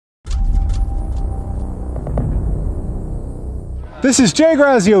This is Jay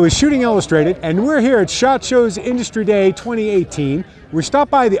Grazio with Shooting Illustrated, and we're here at SHOT Show's Industry Day 2018. We stopped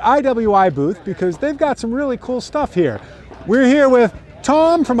by the IWI booth because they've got some really cool stuff here. We're here with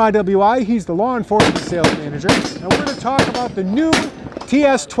Tom from IWI. He's the law enforcement sales manager, and we're going to talk about the new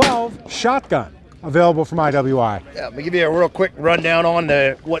TS12 shotgun available from IWI. Yeah, let me give you a real quick rundown on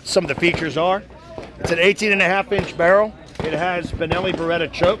what some of the features are. It's an 18.5-inch barrel. It has Benelli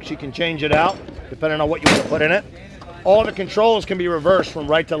Beretta chokes. You can change it out depending on what you want to put in it. All the controls can be reversed from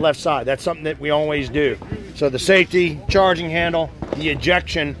right to left side. That's something that we always do. So the safety, charging handle, the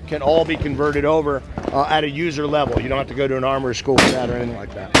ejection can all be converted over at a user level. You don't have to go to an armor school for that or anything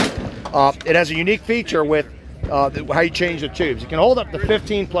like that. It has a unique feature with how you change the tubes. You can hold up to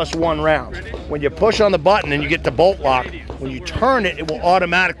 15 plus 1 rounds. When you push on the button and you get the bolt lock, when you turn it, it will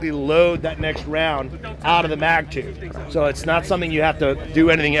automatically load that next round out of the mag tube. So it's not something you have to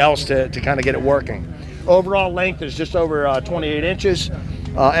do anything else to kind of get it working. Overall length is just over 28 inches.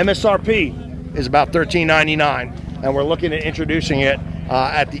 MSRP is about $13.99, and we're looking at introducing it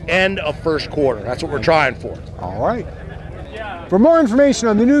at the end of first quarter. That's what we're trying for. All right. For more information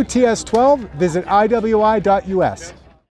on the new TS12, visit IWI US.